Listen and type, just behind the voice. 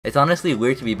It's honestly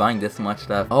weird to be buying this much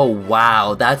stuff. Oh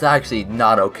wow, that's actually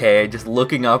not okay. Just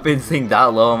looking up and seeing that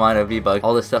low amount of V-Bucks,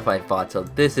 all the stuff I bought, so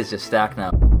this is just stacked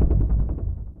now.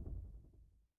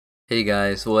 Hey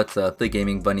guys, what's up? The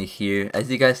Gaming Bunny here.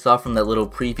 As you guys saw from that little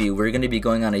preview, we're going to be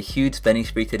going on a huge spending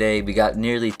spree today. We got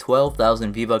nearly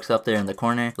 12,000 V-Bucks up there in the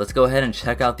corner. Let's go ahead and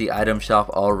check out the item shop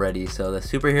already. So the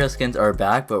superhero skins are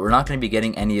back, but we're not going to be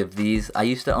getting any of these. I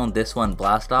used to own this one,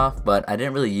 Blast Off, but I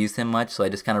didn't really use him much, so I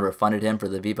just kind of refunded him for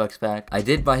the V-Bucks pack. I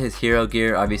did buy his hero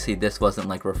gear. Obviously this wasn't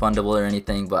like refundable or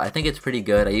anything, but I think it's pretty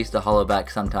good. I used to hollow back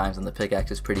sometimes and the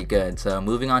pickaxe is pretty good. So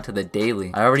moving on to the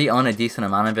daily. I already own a decent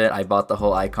amount of it. I bought the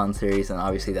whole icon series and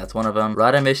obviously that's one of them.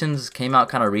 Rod Missions came out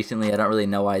kind of recently. I don't really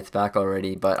know why it's back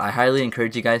already, but I highly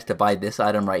encourage you guys to buy this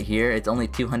item right here. It's only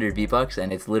 200 V-Bucks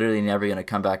and it's literally never going to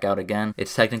come back out again.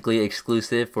 It's technically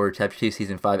exclusive for Chapter 2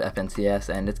 Season 5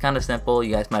 FNCS and it's kind of simple.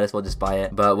 You guys might as well just buy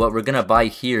it. But what we're going to buy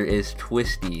here is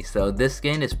Twisty. So this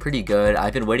skin is pretty good.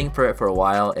 I've been waiting for it for a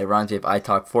while. It reminds me of I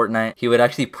Talk Fortnite. He would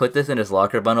actually put this in his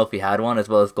locker bundle if he had one, as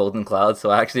well as Golden Cloud,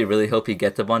 so I actually really hope he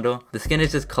gets a bundle. The skin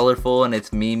is just colorful and it's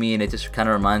memey and it just kind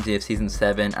of reminds me of Season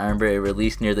 7. I remember it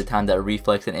released near the time that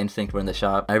Reflex and Instinct were in the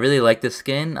shop. I really like this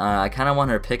skin. I kind of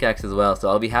want her pickaxe as well, so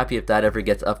I'll be happy if that ever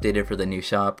gets updated for the new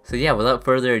shop. So yeah, without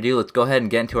further ado, let's go ahead and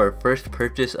get into our first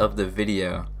purchase of the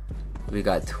video. We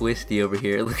got Twisty over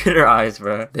here. Look at her eyes,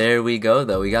 bro. There we go,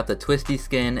 though. We got the Twisty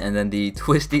skin and then the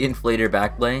Twisty inflator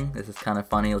back bling. This is kind of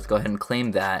funny. Let's go ahead and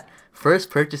claim that. First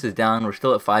purchase is down. We're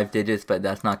still at 5 digits, but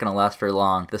that's not going to last for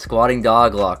long. The Squatting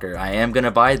Dog Locker. I am going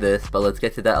to buy this, but let's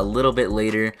get to that a little bit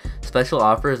later. Special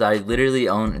offers. I literally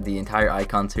own the entire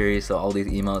Icon series, so all these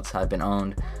emotes have been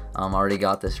owned. Already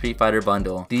got the Street Fighter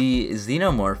bundle. The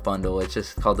Xenomorph bundle, it's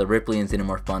just called the Ripley and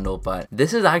Xenomorph bundle, but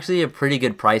this is actually a pretty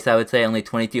good price, I would say, only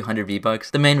 2,200 V-Bucks.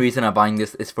 The main reason I'm buying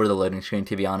this is for the loading screen,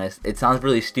 to be honest. It sounds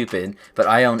really stupid, but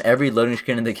I own every loading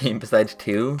screen in the game besides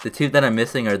 2. The 2 that I'm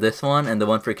missing are this one and the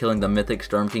one for killing the Mythic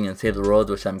Storm King and Save the World,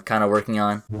 which I'm kind of working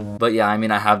on. But yeah, I mean,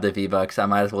 I have the V-Bucks. I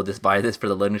might as well just buy this for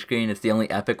the loading screen. It's the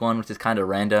only epic one, which is kind of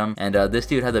random. And this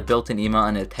dude has a built-in emote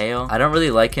and a tail. I don't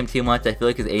really like him too much. I feel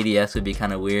like his ADS would be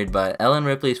kind of weird, but Ellen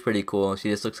Ripley is pretty cool. She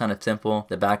just looks kind of simple.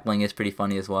 The back bling is pretty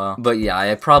funny as well. But yeah,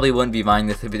 I probably wouldn't be buying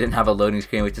this if it didn't have a loading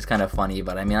screen, which is kind of funny,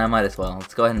 but I mean, I might as well.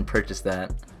 Let's go ahead and purchase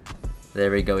that.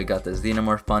 There we go. We got the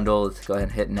Xenomorph bundle. Let's go ahead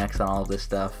and hit next on all of this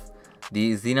stuff.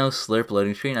 The Xeno Slurp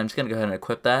loading screen, I'm just going to go ahead and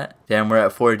equip that. Damn, we're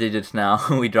at 4 digits now.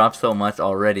 We dropped so much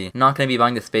already. I'm not going to be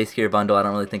buying the Space Gear bundle. I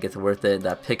don't really think it's worth it.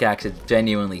 That pickaxe is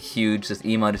genuinely huge. This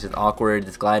emote is just awkward.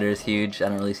 This glider is huge. I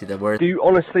don't really see the worth. Do you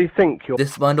honestly think you're...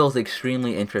 This bundle is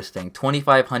extremely interesting.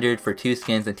 2,500 for 2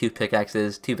 skins and 2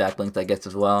 pickaxes, 2 backlinks, I guess,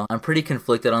 as well. I'm pretty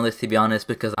conflicted on this, to be honest,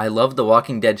 because I love the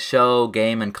Walking Dead show,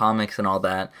 game, and comics and all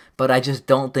that, but I just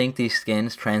don't think these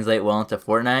skins translate well into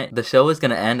Fortnite. The show is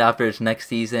going to end after its next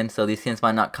season, so these skins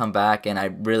might not come back, and I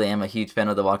really am a huge fan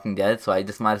of The Walking Dead, so I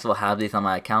just might as well have these on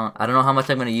my account. I don't know how much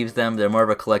I'm going to use them. They're more of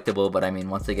a collectible, but I mean,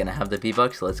 once again, I have the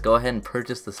V-Bucks, so let's go ahead and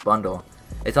purchase this bundle.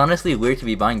 It's honestly weird to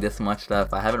be buying this much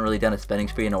stuff. I haven't really done a spending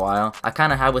spree in a while. I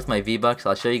kind of have with my V-Bucks.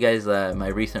 I'll show you guys my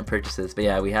recent purchases. But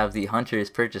yeah, we have the Hunter's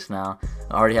purchase now.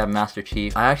 I already have Master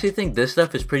Chief. I actually think this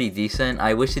stuff is pretty decent.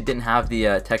 I wish it didn't have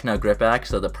the Techno Grip Axe,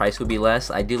 so the price would be less.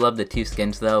 I do love the 2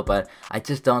 skins though, but I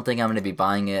just don't think I'm going to be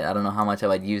buying it. I don't know how much I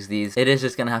would use these. It is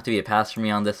just going to have to be a pass for me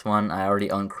on this one. I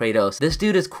already own Kratos. This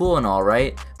dude is cool and all,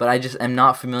 right? But I just am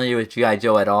not familiar with G.I.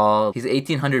 Joe at all. He's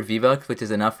 1,800 V-Bucks, which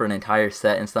is enough for an entire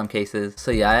set in some cases. So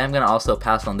yeah, I am going to also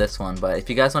pass on this one, but if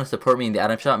you guys want to support me in the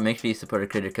item shop, make sure you support a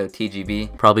creator code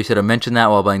TGB. Probably should have mentioned that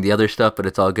while buying the other stuff, but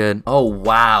it's all good. Oh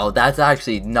wow, that's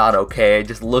actually not okay.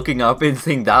 Just looking up and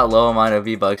seeing that low amount of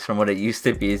V-Bucks from what it used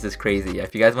to be is just crazy.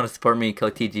 If you guys want to support me,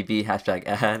 code TGB, hashtag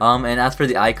ad. And as for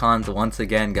the icons, once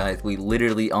again guys, we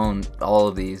literally own all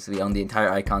of these. We own the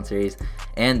entire icon series,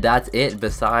 and that's it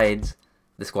besides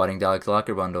the Squatting Dogs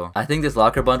locker bundle. I think this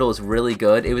locker bundle is really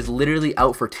good. It was literally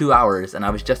out for 2 hours and I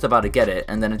was just about to get it,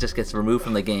 and then it just gets removed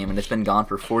from the game and it's been gone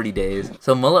for 40 days.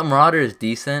 So Mullet Marauder is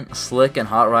decent. Slick and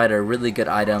Hot Ride are really good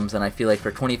items, and I feel like for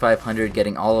 2,500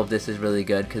 getting all of this is really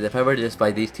good, because if I were to just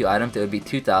buy these 2 items it would be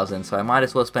 2,000, so I might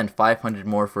as well spend 500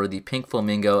 more for the Pink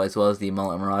Flamingo as well as the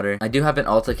Mullet Marauder. I do have an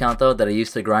alt account though that I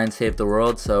used to grind Save the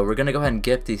World, so we're gonna go ahead and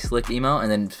gift the Slick emote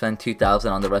and then spend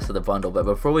 2,000 on the rest of the bundle. But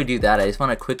before we do that, I just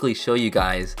want to quickly show you guys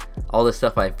guys all the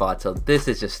stuff I've bought. So this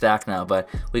is just stacked now, but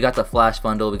we got the Flash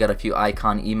bundle, we got a few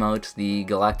icon emotes, the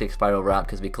Galactic Spiral wrap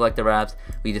because we collect the wraps.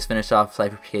 We just finished off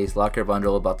Cypher PK's locker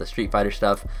bundle about the Street Fighter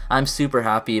stuff. I'm super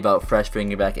happy about Fresh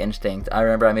bringing back Instinct. I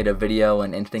remember I made a video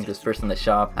when Instinct was first in the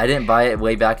shop. I didn't buy it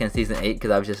way back in season 8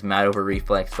 because I was just mad over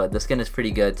Reflex, but the skin is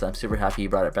pretty good, so I'm super happy he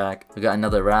brought it back. We got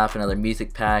another wrap, another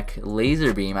music pack,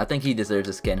 Laser Beam. I think he deserves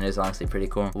a skin. It is honestly pretty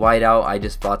cool. Whiteout, I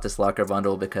just bought this locker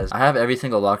bundle because I have every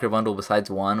single locker bundle besides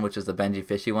one, which is the Benji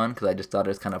Fishy one, because I just thought it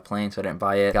was kind of plain, so I didn't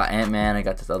buy it. Got Ant-Man, I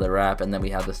got this other wrap, and then we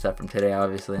have the stuff from today,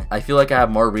 obviously. I feel like I have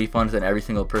more refunds than every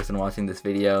single person watching this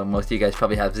video. Most of you guys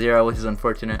probably have 0, which is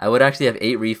unfortunate. I would actually have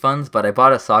 8 refunds, but I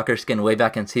bought a soccer skin way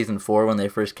back in season 4 when they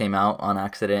first came out on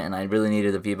accident, and I really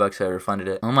needed the V-Bucks, so I refunded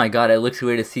it. Oh my god, it looks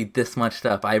weird to see this much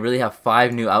stuff. I really have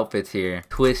 5 new outfits here.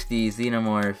 Twisty,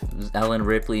 Xenomorph, Ellen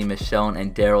Ripley, Michonne,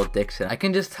 and Daryl Dixon. I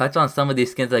can just touch on some of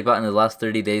these skins I got in the last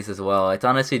 30 days as well. It's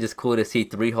honestly just cool to see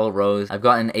 3 whole rows. I've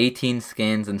gotten 18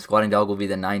 skins, and Squatting Dog will be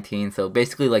the 19th, so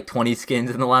basically like 20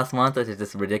 skins in the last month, which is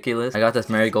just ridiculous. I got this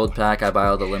Marigold pack. I buy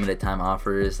all the limited time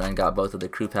offers, and got both of the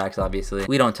crew packs, obviously.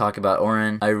 We don't talk about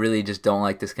Orin. I really just don't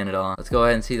like this skin at all. Let's go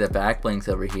ahead and see the back blinks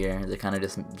over here. They kind of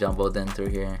just jumbled in through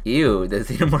here. Ew, the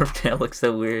Xenomorph tail looks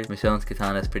so weird. Michonne's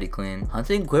katana is pretty clean.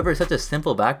 Hunting Quiver is such a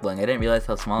simple back bling. I didn't realize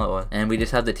how small it was. And we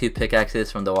just have the 2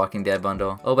 pickaxes from the Walking Dead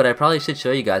bundle. Oh, but I probably should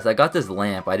show you guys. I got this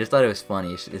lamp. I just thought it was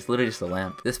funny. It's literally just a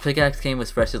lamp. This pickaxe came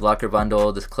with Fresh's locker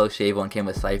bundle. This close shave one came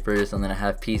with Cypher's, and then I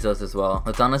have Pizos as well.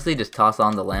 Let's honestly just toss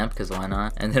on the lamp because why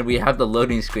not? And then we have the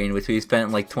loading screen, which we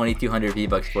spent like 2200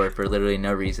 V-Bucks for literally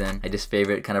no reason. I just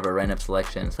favorite kind of a random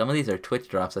selection. Some of these are Twitch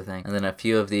drops, I think. And then a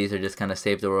few of these are just kind of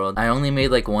save the world. I only made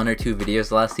like 1 or 2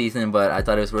 videos last season, but I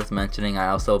thought it was worth mentioning. I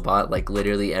also bought like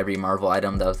literally every Marvel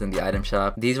item that was in the item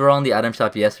shop. These were all in the item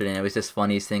shop yesterday, and it was just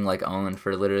funny seeing like Owen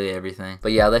for literally everything.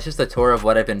 But yeah, that's just a tour of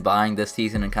what I've been buying this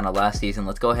season and kind of last season.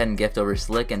 Let's go ahead and gift over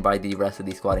Slick and buy the rest of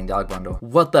the Squatting Dog bundle.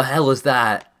 What the hell is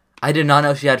that? I did not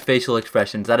know she had facial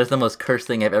expressions. That is the most cursed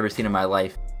thing I've ever seen in my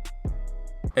life.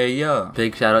 Hey yo.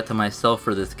 Big shout out to myself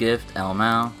for this gift, El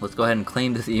Mal. Let's go ahead and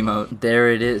claim this emote.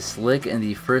 There it is, Slick in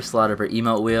the first slot of her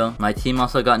emote wheel. My team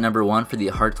also got number 1 for the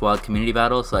Hearts Wild community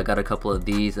battle, so I got a couple of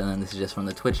these, and then this is just from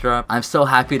the Twitch drop. I'm so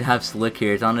happy to have Slick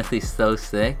here. It's honestly so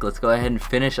sick. Let's go ahead and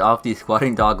finish off the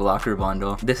Squatting Dog locker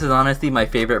bundle. This is honestly my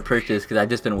favorite purchase because I've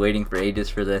just been waiting for ages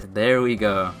for this. There we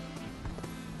go.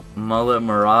 Mullet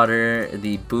Marauder,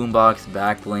 the Boombox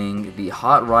back bling, the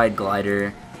Hot Ride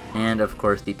glider, and of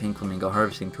course the Pink Flamingo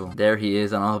harvesting tool. There he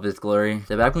is on all of his glory.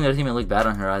 The back bling doesn't even look bad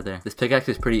on her either. This pickaxe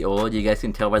is pretty old. You guys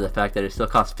can tell by the fact that it still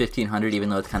costs 1500 even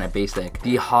though it's kind of basic.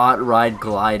 The Hot Ride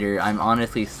glider. I'm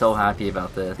honestly so happy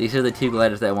about this. These are the 2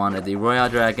 gliders that I wanted. The Royal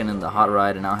Dragon and the Hot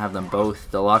Ride, and now I have them both.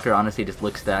 The locker honestly just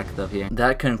looks stacked up here.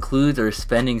 That concludes our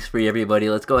spending spree, everybody.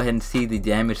 Let's go ahead and see the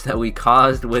damage that we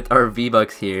caused with our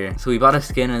V-Bucks here. So we bought a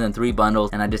skin and then 3 bundles,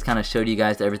 and I just kind of showed you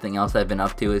guys everything else I've been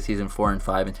up to with season 4 and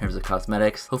 5 in terms of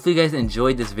cosmetics. Hopefully you guys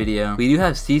enjoyed this video. We do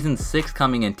have season 6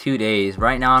 coming in 2 days.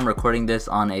 Right now I'm recording this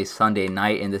on a Sunday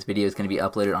night, and this video is going to be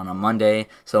uploaded on a Monday.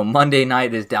 So Monday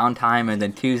night is downtime, and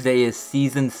then Tuesday is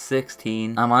season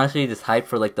 16. I'm honestly just hyped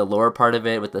for like the lore part of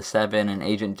it with the 7 and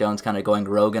Agent Jones kind of going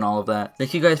rogue and all of that.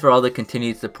 Thank you guys for all the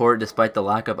continued support despite the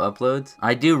lack of uploads.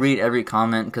 I do read every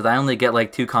comment because I only get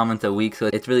like 2 comments a week,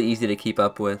 so it's really easy to keep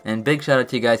up with. And big shout out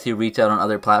to you guys who reach out on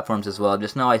other platforms as well.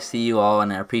 Just know I see you all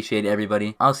and I appreciate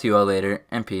everybody. I'll see you all later,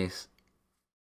 and peace.